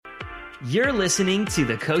You're listening to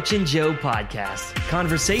the Coach and Joe podcast,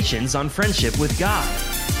 conversations on friendship with God.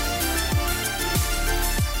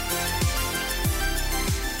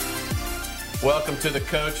 Welcome to the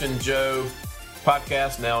Coach and Joe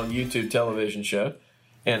podcast, now on YouTube television show.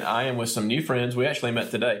 And I am with some new friends. We actually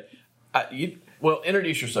met today.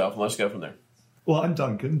 Introduce yourself and let's go from there. Well, I'm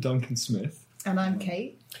Duncan Smith. And I'm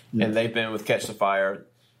Kate. Yeah. And they've been with Catch the Fire.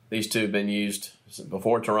 These two have been used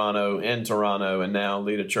before Toronto, in Toronto, and now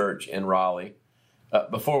lead a church in Raleigh.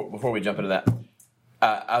 Before we jump into that,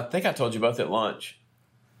 I think I told you both at lunch,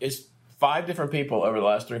 it's 5 different people over the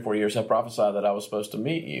last 3 or 4 years have prophesied that I was supposed to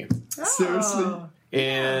meet you. Oh. Seriously?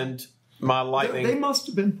 And my lightning... They must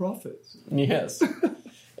have been prophets. Yes.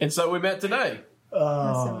 And so we met today.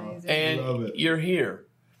 That's amazing. And you're here.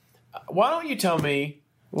 Why don't you tell me,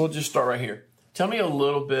 we'll just start right here. Tell me a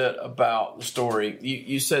little bit about the story.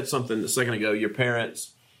 You said something a second ago. Your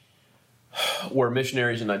parents were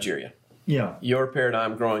missionaries in Nigeria. Yeah. Your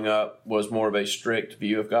paradigm growing up was more of a strict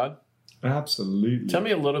view of God? Absolutely. Tell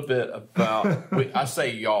me a little bit about, I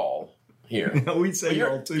say y'all here. We say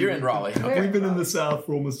y'all too. You're in Raleigh. Okay. We've been in the South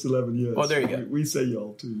for almost 11 years. Well, there you go. We say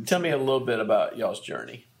y'all too. Tell me a little bit about y'all's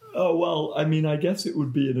journey. Oh, well, I mean, I guess it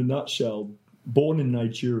would be in a nutshell. Born in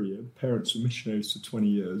Nigeria, parents were missionaries for 20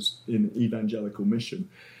 years in evangelical mission.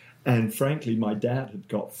 And frankly, my dad had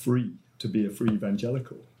got free to be a free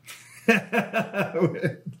evangelical.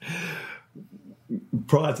 Prior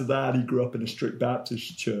to that, he grew up in a strict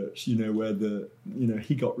Baptist church, where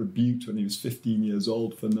he got rebuked when he was 15 years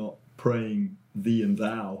old for not praying thee and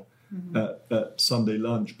thou at Sunday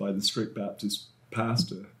lunch by the strict Baptist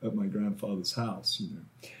pastor at my grandfather's house,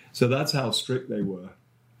 So that's how strict they were.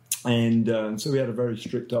 And so we had a very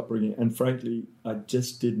strict upbringing. And frankly, I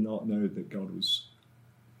just did not know that God was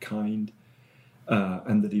kind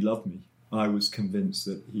and that he loved me. I was convinced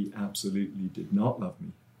that he absolutely did not love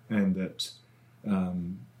me. And that, I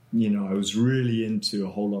was really into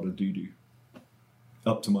a whole lot of doo-doo,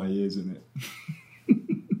 up to my ears in it.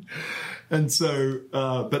 And so,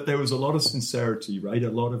 but there was a lot of sincerity, right?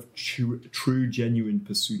 A lot of true, genuine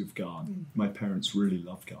pursuit of God. My parents really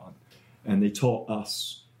loved God. And they taught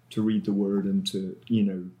us to read the Word and to,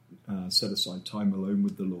 set aside time alone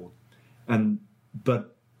with the Lord.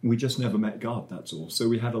 But we just never met God, that's all. So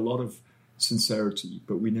we had a lot of sincerity,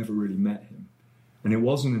 but we never really met him. And it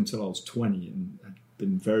wasn't until I was 20 and had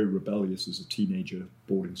been very rebellious as a teenager,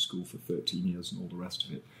 boarding school for 13 years and all the rest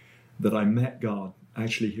of it, that I met God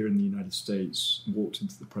actually here in the United States, walked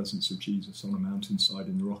into the presence of Jesus on a mountainside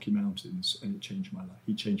in the Rocky Mountains, and it changed my life.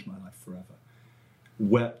 He changed my life forever.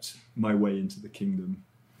 Wept my way into the kingdom.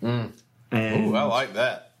 And, ooh, I like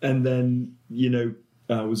that. And then,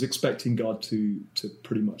 I was expecting God to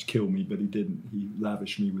pretty much kill me, but he didn't. He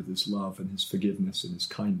lavished me with his love and his forgiveness and his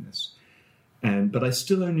kindness. But I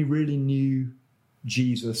still only really knew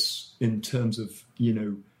Jesus in terms of,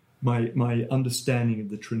 my understanding of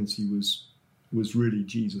the Trinity was really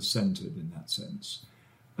Jesus-centered in that sense.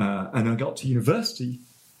 And I got to university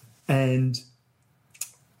and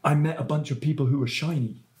I met a bunch of people who were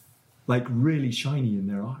shiny, like really shiny in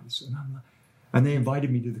their eyes. And they invited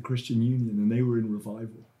me to the Christian Union, and they were in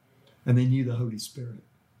revival. And they knew the Holy Spirit.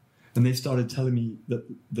 And they started telling me that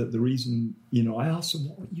the reason, I asked them,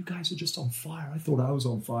 well, you guys are just on fire. I thought I was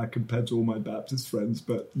on fire compared to all my Baptist friends,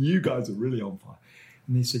 but you guys are really on fire.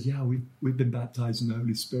 And they said, yeah, we've been baptized in the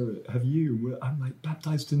Holy Spirit. Have you? I'm like,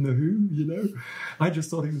 baptized in the who, I just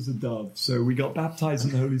thought he was a dove. So we got baptized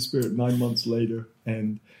in the Holy Spirit 9 months later,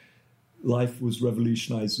 and life was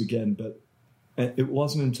revolutionized again. But it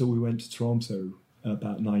wasn't until we went to Toronto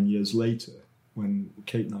about 9 years later, when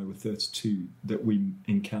Kate and I were 32, that we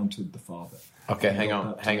encountered the Father. Okay, hang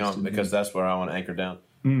on, because that's where I want to anchor down.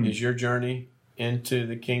 Is your journey into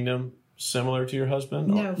the kingdom similar to your husband?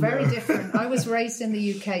 No, very different. I was raised in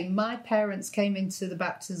the UK. My parents came into the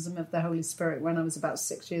baptism of the Holy Spirit when I was about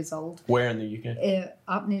 6 years old. Where in the UK?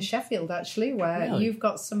 Up near Sheffield, actually, where you've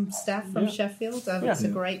got some staff from Sheffield. It's a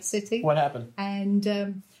great city. What happened?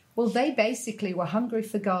 And, they basically were hungry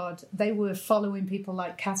for God. They were following people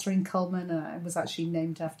like Catherine Coleman. It was actually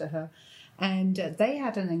named after her. And they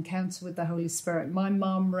had an encounter with the Holy Spirit. My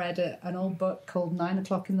mom read an old book called 9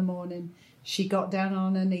 o'clock in the morning. She got down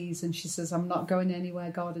on her knees and she says, I'm not going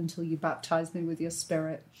anywhere, God, until you baptize me with your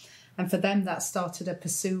Spirit. And for them, that started a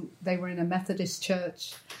pursuit. They were in a Methodist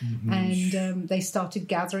church, and they started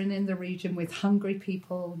gathering in the region with hungry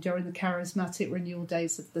people during the charismatic renewal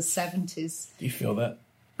days of the 70s. Do you feel that?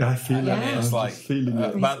 I feel it. I mean, it's I'm like, just feeling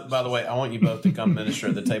it. by the way, I want you both to come minister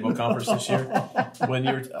at the table conference this year. When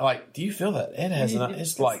you're like, do you feel that? It has,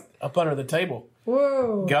 it's like up under the table.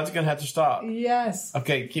 Whoa. God's going to have to stop. Yes.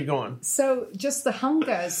 Okay, keep going. So just the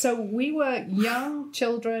hunger. So we were young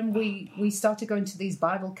children. We started going to these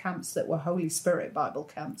Bible camps that were Holy Spirit Bible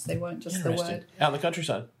camps. They weren't just the word. Out in the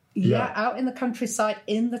countryside. Yeah, out in the countryside,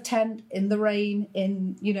 in the tent, in the rain,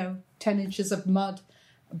 in, 10 inches of mud.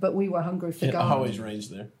 But we were hungry for It God. always rains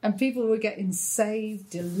there. And people were getting saved,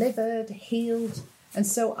 delivered, healed. And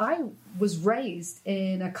so I was raised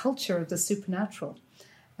in a culture of the supernatural.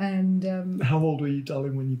 And How old were you,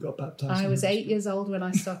 darling, when you got baptized? I was 8 years old when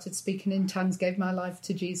I started speaking in tongues, gave my life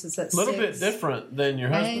to Jesus at 6. A little bit different than your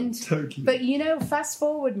husband. Totally. But, fast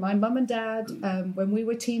forward, my mum and dad, when we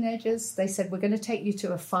were teenagers, they said, we're going to take you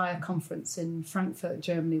to a fire conference in Frankfurt,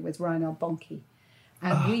 Germany with Reinhard Bonnke.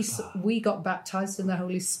 And we got baptized in the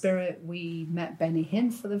Holy Spirit. We met Benny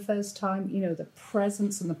Hinn for the first time. The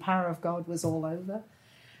presence and the power of God was all over.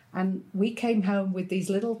 And we came home with these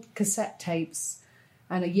little cassette tapes.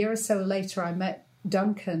 And a year or so later, I met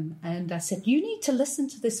Duncan, and I said, "You need to listen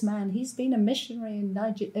to this man. He's been a missionary in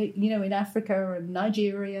in Africa and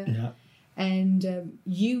Nigeria." Yeah. And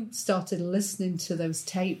you started listening to those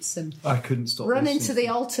tapes and I couldn't stop run listening. into the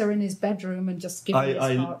altar in his bedroom and just give his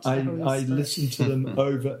heart to the Holy I Spirit. listened to them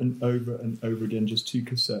over and over and over again, just 2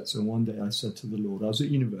 cassettes. And one day I said to the Lord, I was at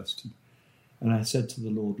university, and I said to the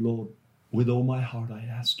Lord, with all my heart I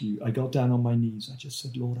ask you. I got down on my knees. I just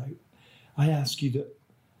said, Lord, I ask you that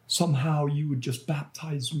somehow you would just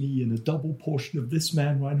baptize me in a double portion of this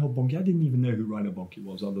man, Reinhard Bonnke. I didn't even know who Reinhard Bonnke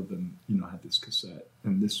was, other than, I had this cassette.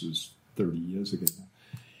 And this was 30 years ago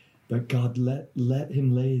now. But God, let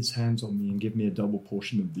him lay his hands on me and give me a double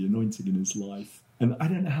portion of the anointing in his life. And I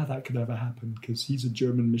don't know how that could ever happen, because he's a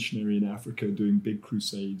German missionary in Africa doing big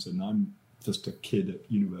crusades, and I'm just a kid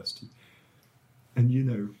at university.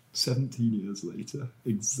 And 17 years later,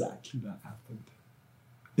 exactly that happened.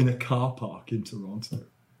 In a car park in Toronto.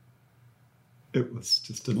 It was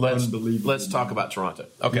just unbelievable. Let's talk about Toronto.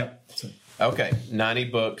 Okay. Yeah. Okay. 90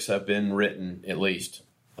 books have been written, at least.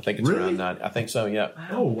 I think it's around 90. I think so, yeah.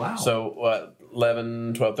 Oh, wow. So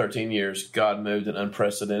 11, 12, 13 years, God moved in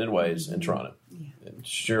unprecedented ways in Toronto. Yeah. And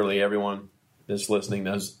surely everyone that's listening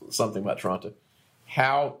knows something about Toronto.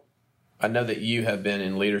 I know that you have been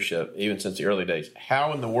in leadership even since the early days.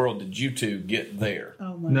 How in the world did you two get there?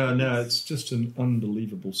 Oh my No, goodness. it's just an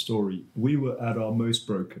unbelievable story. We were at our most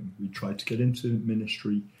broken. We tried to get into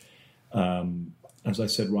ministry. As I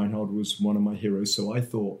said, Reinhard was one of my heroes, so I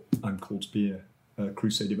thought I'm called to be a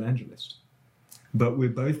crusade evangelist. But we're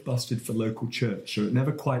both busted for local church, so it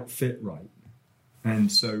never quite fit right.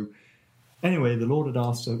 And so, anyway, the Lord had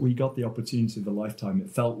asked us, we got the opportunity of a lifetime,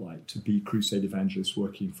 it felt like, to be crusade evangelists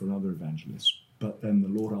working for another evangelist. But then the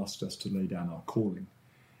Lord asked us to lay down our calling.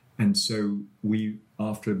 And so we,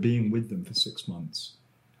 after being with them for 6 months,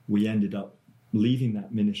 we ended up leaving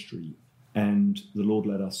that ministry, and the Lord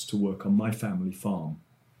led us to work on my family farm,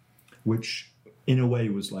 which in a way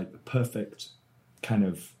was like the perfect kind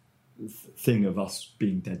of thing of us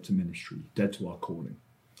being dead to ministry, dead to our calling.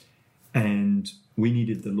 And we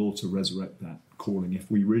needed the Lord to resurrect that calling.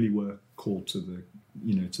 If we really were called to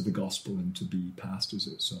the gospel and to be pastors,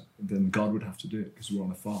 then God would have to do it, because we're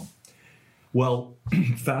on a farm. Well,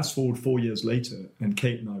 fast forward 4 years later, and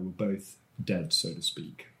Kate and I were both dead, so to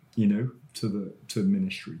speak, to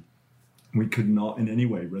ministry. We could not in any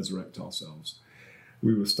way resurrect ourselves.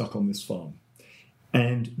 We were stuck on this farm.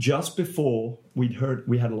 And just before we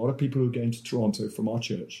had a lot of people who were going to Toronto from our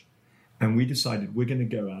church, and we decided we're going to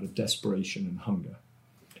go out of desperation and hunger.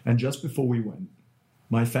 And just before we went,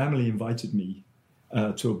 my family invited me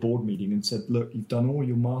to a board meeting and said, look, you've done all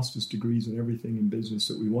your master's degrees and everything in business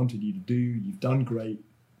that we wanted you to do. You've done great,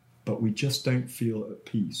 but we just don't feel at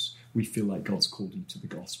peace. We feel like God's called you to the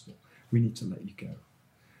gospel. We need to let you go.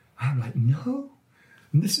 I'm like, no,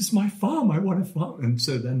 this is my farm. I want to farm. And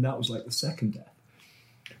so then that was like the second death.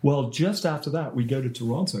 Well, just after that, we go to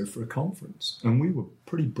Toronto for a conference, and we were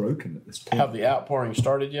pretty broken at this point. Have the outpouring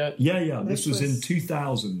started yet? Yeah. This was in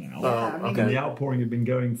 2000 now. Yeah, okay. And the outpouring had been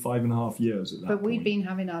going 5.5 years at that point. But we'd been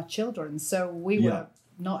having our children, so we were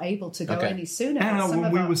not able to go any sooner.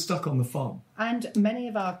 And we were stuck on the farm. And many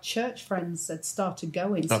of our church friends had started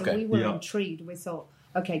going, so we were intrigued. We thought,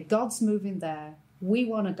 okay, God's moving there. We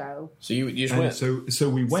want to go. So you just went. So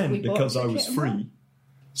we went we because I was free.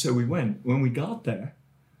 So we went. When we got there,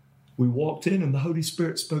 we walked in, and the Holy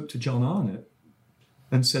Spirit spoke to John Arnott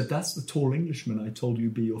and said, that's the tall Englishman I told you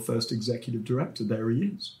be your first executive director. There he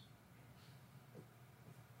is.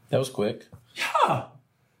 That was quick. Yeah.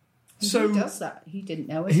 So he does that. He didn't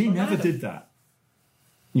know it. He never did that.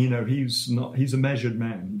 he's a measured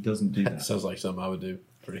man. He doesn't do that. Sounds like something I would do.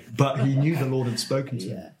 But he knew the Lord had spoken to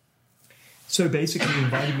him. Yeah. So basically he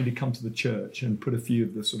invited me to come to the church and put a few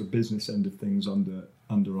of the sort of business end of things under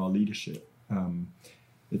our leadership.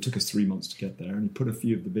 It took us 3 months to get there, and he put a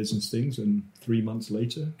few of the business things, and 3 months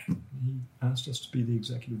later he asked us to be the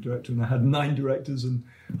executive director, and I had 9 directors and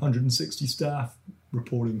 160 staff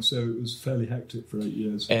reporting, so it was fairly hectic for 8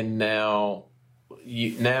 years. And now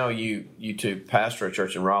you two pastor a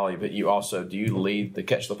church in Raleigh, but do you lead the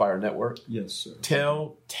Catch the Fire Network? Yes, sir.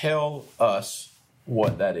 Tell us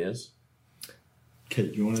what that is.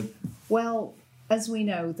 Kate, do you want to? Well, as we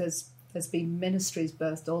know, there's been ministries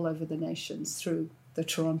birthed all over the nations through the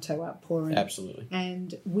Toronto outpouring. Absolutely.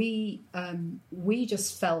 And we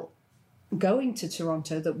just felt going to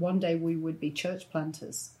Toronto that one day we would be church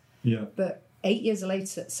planters. Yeah. But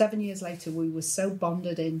 7 years later, we were so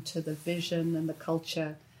bonded into the vision and the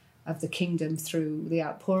culture of the kingdom through the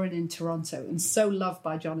outpouring in Toronto, and so loved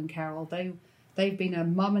by John and Carol. They've been a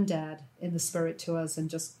mum and dad in the spirit to us, and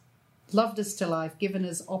just loved us to life, given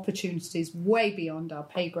us opportunities way beyond our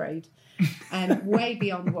pay grade and way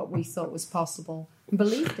beyond what we thought was possible, and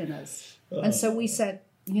believed in us. And so we said,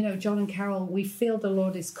 John and Carol, we feel the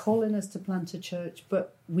Lord is calling us to plant a church,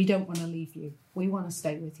 but we don't want to leave you. We want to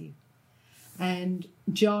stay with you. And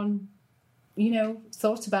John,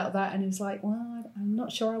 thought about that, and he was like, well, I'm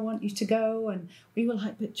not sure I want you to go. And we were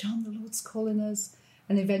like, but John, the Lord's calling us.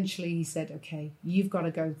 And eventually he said, okay, you've got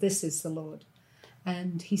to go. This is the Lord.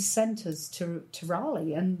 And he sent us to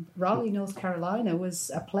Raleigh. And Raleigh, North Carolina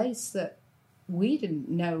was a place that we didn't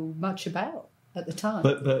know much about at the time.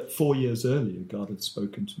 But 4 years earlier, God had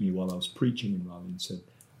spoken to me while I was preaching in Raleigh and said,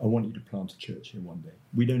 I want you to plant a church here one day.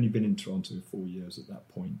 We'd only been in Toronto 4 years at that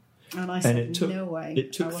point. And I said, no way.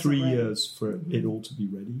 It took 3 years for it all to be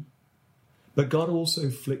ready. But God also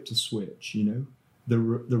flicked a switch, the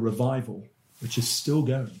revival, which is still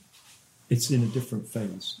going. It's in a different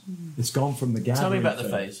phase. It's gone from the gathering phase. Tell me about the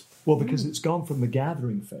phase. Well, because it's gone from the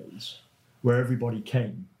gathering phase, where everybody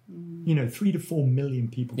came. 3 to 4 million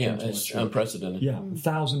people came to our church. Yeah, it's unprecedented. Yeah,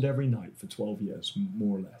 1,000 every night for 12 years,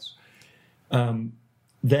 more or less.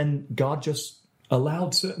 Then God just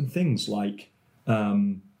allowed certain things like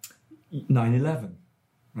 9/11,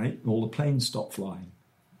 right? All the planes stopped flying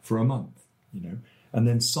for a month, And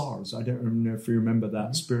then SARS, I don't know if you remember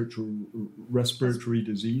that respiratory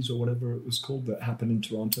disease or whatever it was called that happened in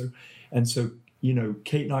Toronto. And so,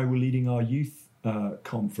 Kate and I were leading our youth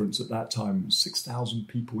conference at that time, 6,000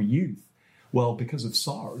 people youth. Well, because of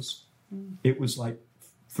SARS, it was like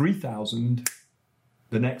 3,000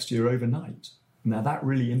 the next year overnight. Now that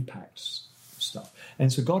really impacts stuff.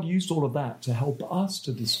 And so God used all of that to help us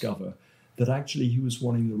to discover that actually he was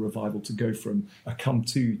wanting the revival to go from a come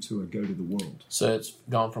to a go to the world. So it's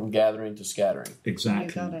gone from gathering to scattering. Exactly.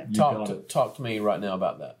 You got it. Talk to me right now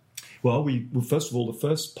about that. Well, first of all, the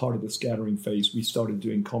first part of the scattering phase, we started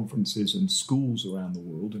doing conferences and schools around the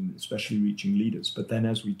world, and especially reaching leaders. But then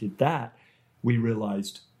as we did that, we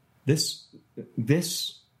realized this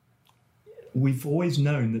we've always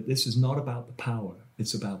known that this is not about the power.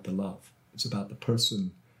 It's about the love. It's about the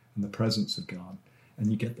person and the presence of God. And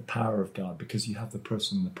you get the power of God because you have the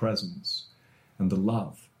person and the presence and the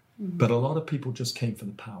love. Mm-hmm. But a lot of people just came for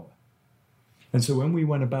the power. And so when we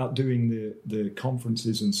went about doing the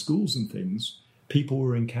conferences and schools and things, people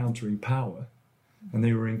were encountering power and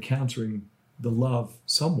they were encountering the love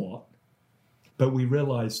somewhat. But we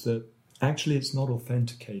realized that actually it's not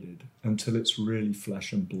authenticated until it's really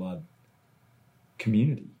flesh and blood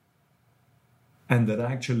community. And that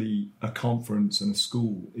actually a conference and a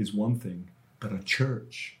school is one thing, but a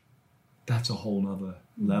church, that's a whole other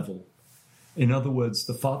level. In other words,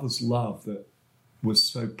 the Father's love that was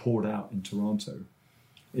so poured out in Toronto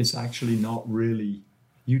is actually not really,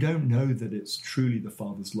 you don't know that it's truly the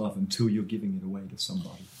Father's love until you're giving it away to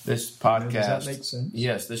somebody. This podcast, does that make sense?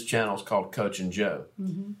 Yes, this channel is called Coach and Joe,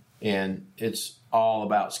 and it's all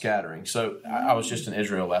about scattering. So I was just in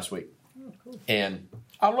Israel last week, and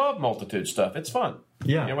I love multitude stuff. It's fun.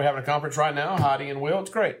 Yeah. We're having a conference right now, Heidi and Will.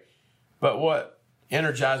 It's great. But what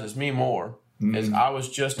energizes me more is I was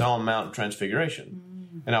just on Mount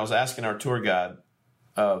Transfiguration, and I was asking our tour guide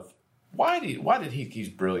of why did he's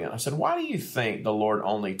brilliant. I said, why do you think the Lord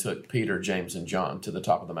only took Peter, James, and John to the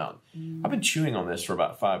top of the mountain? I've been chewing on this for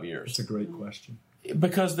about 5 years. That's a great question.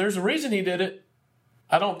 Because there's a reason he did it.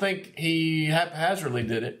 I don't think he haphazardly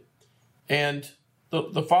did it. And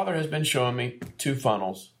the Father has been showing me 2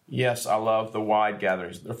 funnels. Yes, I love the wide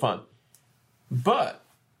gatherings. They're fun. But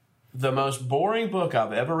the most boring book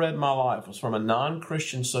I've ever read in my life was from a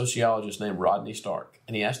non-Christian sociologist named Rodney Stark.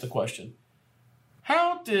 And he asked the question,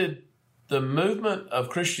 how did the movement of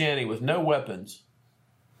Christianity with no weapons,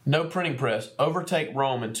 no printing press, overtake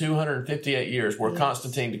Rome in 258 years, where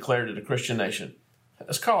Constantine declared it a Christian nation.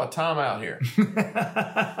 Let's call a timeout here.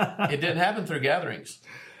 It didn't happen through gatherings.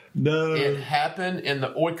 No. It happened in the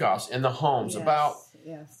oikos, in the homes, about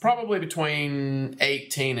probably between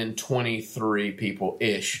 18 and 23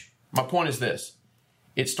 people-ish. My point is this.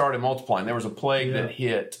 It started multiplying. There was a plague that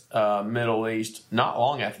hit Middle East not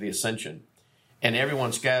long after the Ascension, and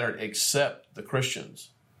everyone scattered except the Christians,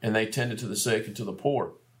 and they tended to the sick and to the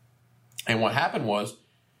poor. And what happened was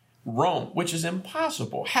Rome, which is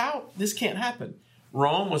impossible. How? This can't happen.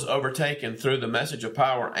 Rome was overtaken through the message of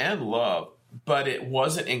power and love, but it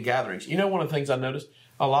wasn't in gatherings. You know, one of the things I noticed,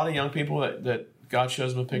 a lot of young people that God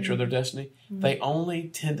shows them a picture of their destiny, they only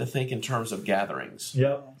tend to think in terms of gatherings.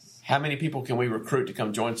 Yep. How many people can we recruit to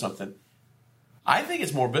come join something? I think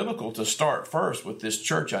it's more biblical to start first with this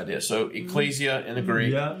church idea. So ecclesia in the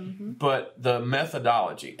Greek, but the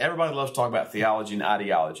methodology. Everybody loves to talk about theology and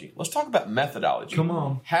ideology. Let's talk about methodology. Come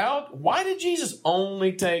on. Why did Jesus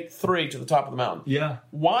only take 3 to the top of the mountain? Yeah.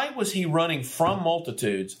 Why was he running from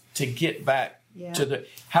multitudes to get back to the...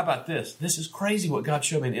 How about this? This is crazy what God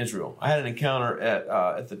showed me in Israel. I had an encounter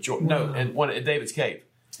at David's cave.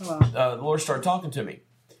 Wow. The Lord started talking to me.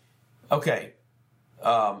 Okay.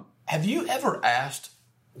 Have you ever asked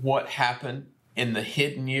what happened in the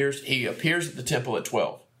hidden years? He appears at the temple at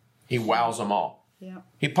 12. He wows them all. Yeah.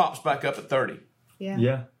 He pops back up at 30.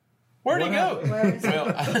 Yeah. Where'd he go? Where is Well,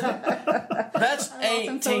 that's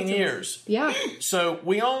 18 years. Yeah. So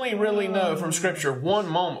we only really know from Scripture one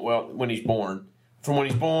moment, well, when he's born. From when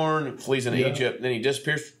he's born, flees into Egypt, then he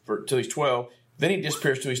disappears till he's 12, then he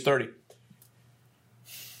disappears till he's 30.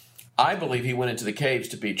 I believe he went into the caves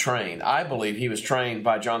to be trained. I believe he was trained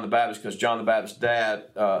by John the Baptist because John the Baptist's dad,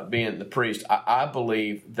 being the priest, I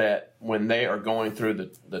believe that when they are going through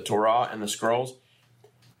the Torah and the scrolls,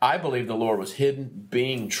 I believe the Lord was hidden,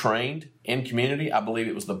 being trained in community. I believe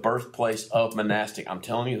it was the birthplace of monastic. I'm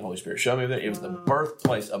telling you, the Holy Spirit showed me that. It was the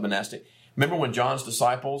birthplace of monastic. Remember when John's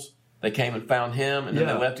disciples, they came and found him, and then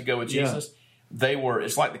they left to go with Jesus?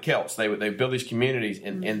 It's like the Celts. They build these communities,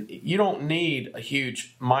 and you don't need a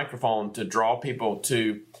huge microphone to draw people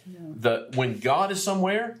to when God is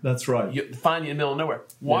somewhere. That's right. You find you in the middle of nowhere.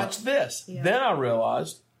 Watch this. Yeah. Then I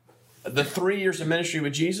realized the 3 years of ministry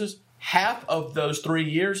with Jesus, half of those 3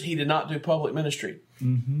 years he did not do public ministry.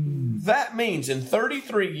 Mm-hmm. That means in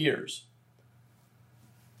 33 years,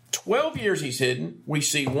 12 years he's hidden. We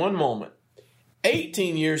see one moment.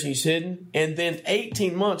 18 years he's hidden, and then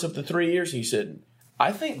 18 months of the 3 years he's hidden.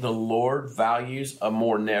 I think the Lord values a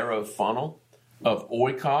more narrow funnel of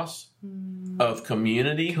oikos, of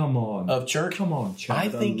community, of church. Come on,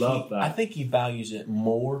 Chad. I love that. I think he values it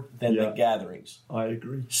more than the gatherings. I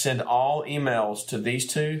agree. Send all emails to these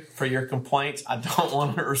two for your complaints. I don't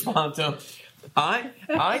want to respond to them.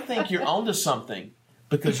 I think you're onto something,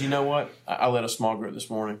 because you know what? I led a small group this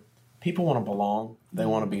morning. People want to belong. They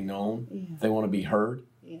want to be known. Yeah. They want to be heard.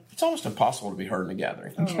 Yeah. It's almost impossible to be heard in a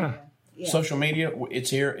gathering. Oh, yeah. Social media, it's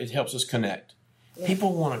here. It helps us connect. Yeah.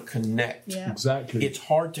 People want to connect. Yeah. Exactly. It's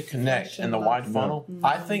hard to connect in the wide funnel. Mm-hmm.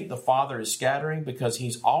 I think the Father is scattering because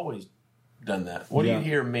he's always done that. What do you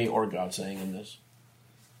hear me or God saying in this?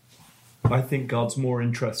 I think God's more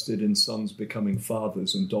interested in sons becoming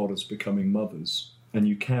fathers and daughters becoming mothers. And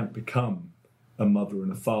you can't become a mother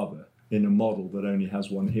and a father in a model that only has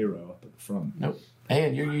one hero up at the front. Nope.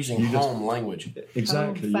 And you're using home language.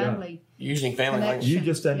 Exactly. Home, family. You're using family language. You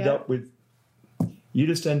just end up with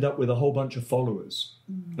a whole bunch of followers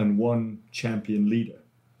and one champion leader.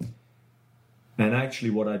 And actually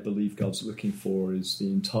what I believe God's looking for is the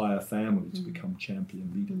entire family to become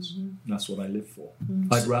champion leaders. Mm-hmm. That's what I live for.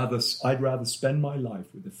 Mm-hmm. I'd rather spend my life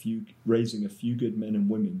with raising a few good men and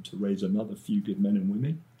women to raise another few good men and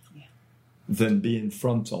women than be in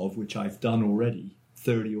front of, which I've done already,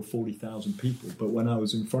 30 or 40,000 people. But when I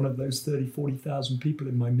was in front of those 30, 40,000 people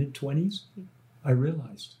in my mid-20s, I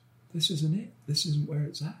realized this isn't it. This isn't where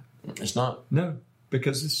it's at. It's not. No,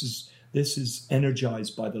 because this is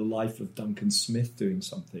energized by the life of Duncan Smith doing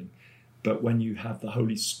something. But when you have the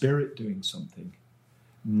Holy Spirit doing something,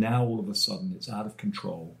 now all of a sudden it's out of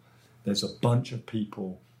control. There's a bunch of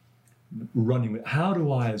people running with. How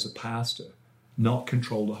do I, as a pastor, not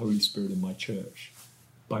control the Holy Spirit in my church?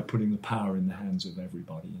 By putting the power in the hands of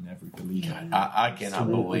everybody and every believer. I cannot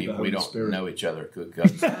believe we don't know each other. Good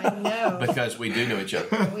God. I know. Because we do know each other.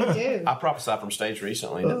 We do. I prophesied from stage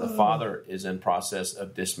recently that the Father is in process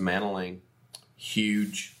of dismantling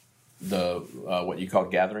what you call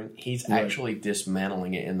gathering. He's actually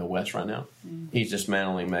dismantling it in the West right now. He's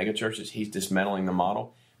dismantling mega churches. He's dismantling the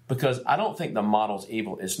model. because I don't think the model's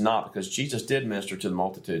evil. It's not, because Jesus did minister to the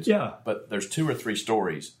multitudes. Yeah. But there's 2 or 3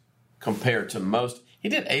 stories compared to most. He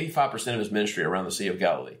did 85% of his ministry around the Sea of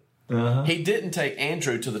Galilee. Uh-huh. He didn't take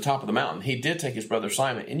Andrew to the top of the mountain. He did take his brother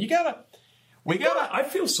Simon. And I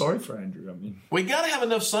feel sorry for Andrew. we gotta have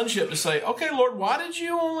enough sonship to say, okay, Lord, why did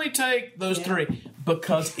you only take those 3?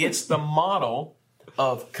 Because it's the model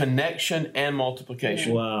of connection and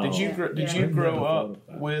multiplication. Wow. Did you grow up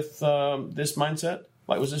with this mindset?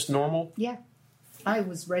 Like, was this normal? Yeah. I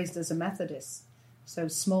was raised as a Methodist, so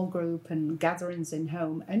small group and gatherings in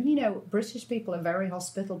home. And, British people are very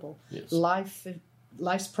hospitable. Yes.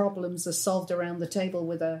 Life's problems are solved around the table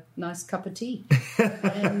with a nice cup of tea.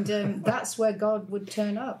 And that's where God would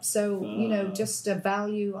turn up. So, just a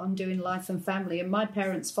value on doing life and family. And my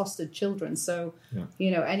parents fostered children, so,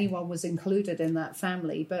 anyone was included in that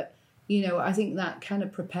family. But, I think that kind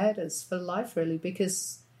of prepared us for life, really,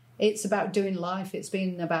 because it's about doing life. It's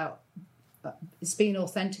being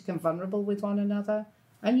authentic and vulnerable with one another.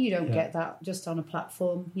 And you don't get that just on a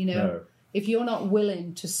platform, No. If you're not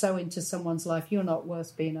willing to sow into someone's life, you're not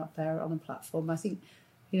worth being up there on a platform. I think,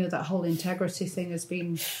 that whole integrity thing has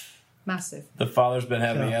been massive. The Father's been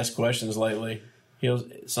having me ask questions lately.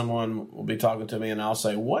 Someone will be talking to me, and I'll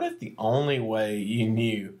say, what if the only way you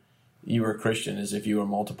knew you were a Christian is if you were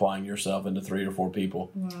multiplying yourself into 3 or 4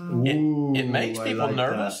 people? Wow. It makes people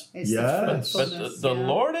nervous. It's But the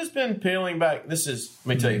Lord has been peeling back. Let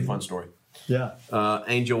me tell you a fun story. Yeah.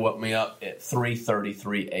 Angel woke me up at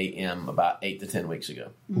 3:33 a.m. about 8 to 10 weeks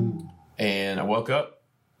ago. And I woke up,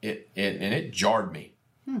 and it jarred me.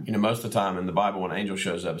 Most of the time in the Bible when Angel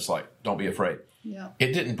shows up, it's like, don't be afraid. Yeah.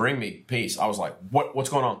 It didn't bring me peace. I was like, what's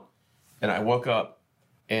going on? And I woke up,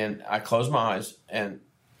 and I closed my eyes, and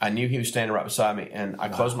I knew he was standing right beside me. And I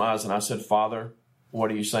closed my eyes, and I said, Father, what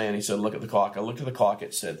are you saying? He said, look at the clock. I looked at the clock.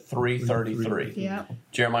 It said 3:33. Yeah.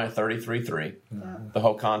 Jeremiah 33:3. Yeah. The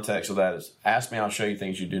whole context of that is, ask me, I'll show you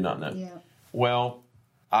things you do not know. Yeah. Well,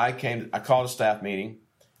 I called a staff meeting,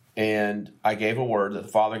 and I gave a word that the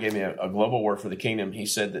Father gave me a global word for the kingdom. He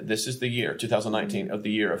said that this is the year, 2019, of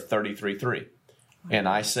the year of 33:3. And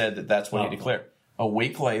I said that that's what he declared. A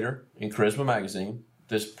week later, in Charisma Magazine,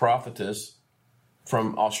 this prophetess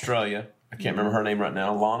from Australia, I can't remember her name right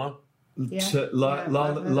now, Lana. Lana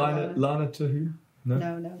Tahu?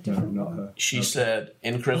 No, different. Not her. She said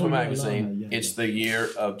in Charisma Magazine, Lana, yeah. it's the year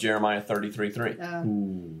of Jeremiah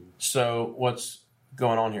 33:3. So what's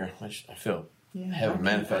going on here? I feel heaven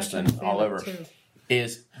manifesting all over.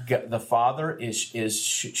 Is the Father is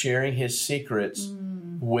sharing His secrets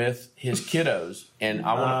with His kiddos, and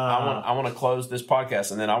I want to close this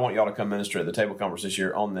podcast, and then I want y'all to come minister at the table conference this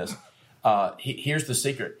year on this. Here's the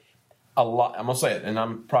secret. I'm gonna say it, and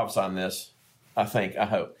I'm prophesying this. I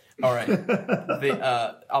hope. All right.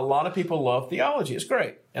 A lot of people love theology. It's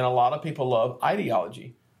great, and a lot of people love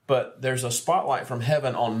ideology. But there's a spotlight from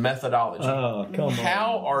heaven on methodology. Oh, come on.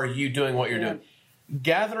 How are you doing what you're doing?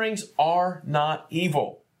 Gatherings are not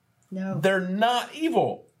evil. No. They're not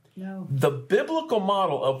evil. No. The biblical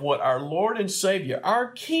model of what our Lord and Savior,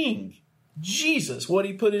 our King, Jesus, what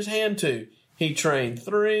He put His hand to, He trained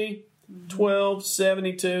 3, 12,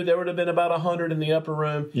 72. There would have been about 100 in the upper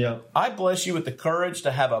room. Yeah. I bless you with the courage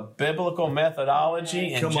to have a biblical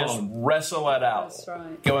methodology and wrestle that out. That's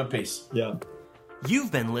right. Go in peace. Yeah.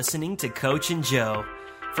 You've been listening to Coach and Joe.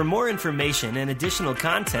 For more information and additional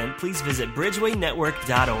content, please visit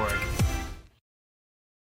bridgewaynetwork.org.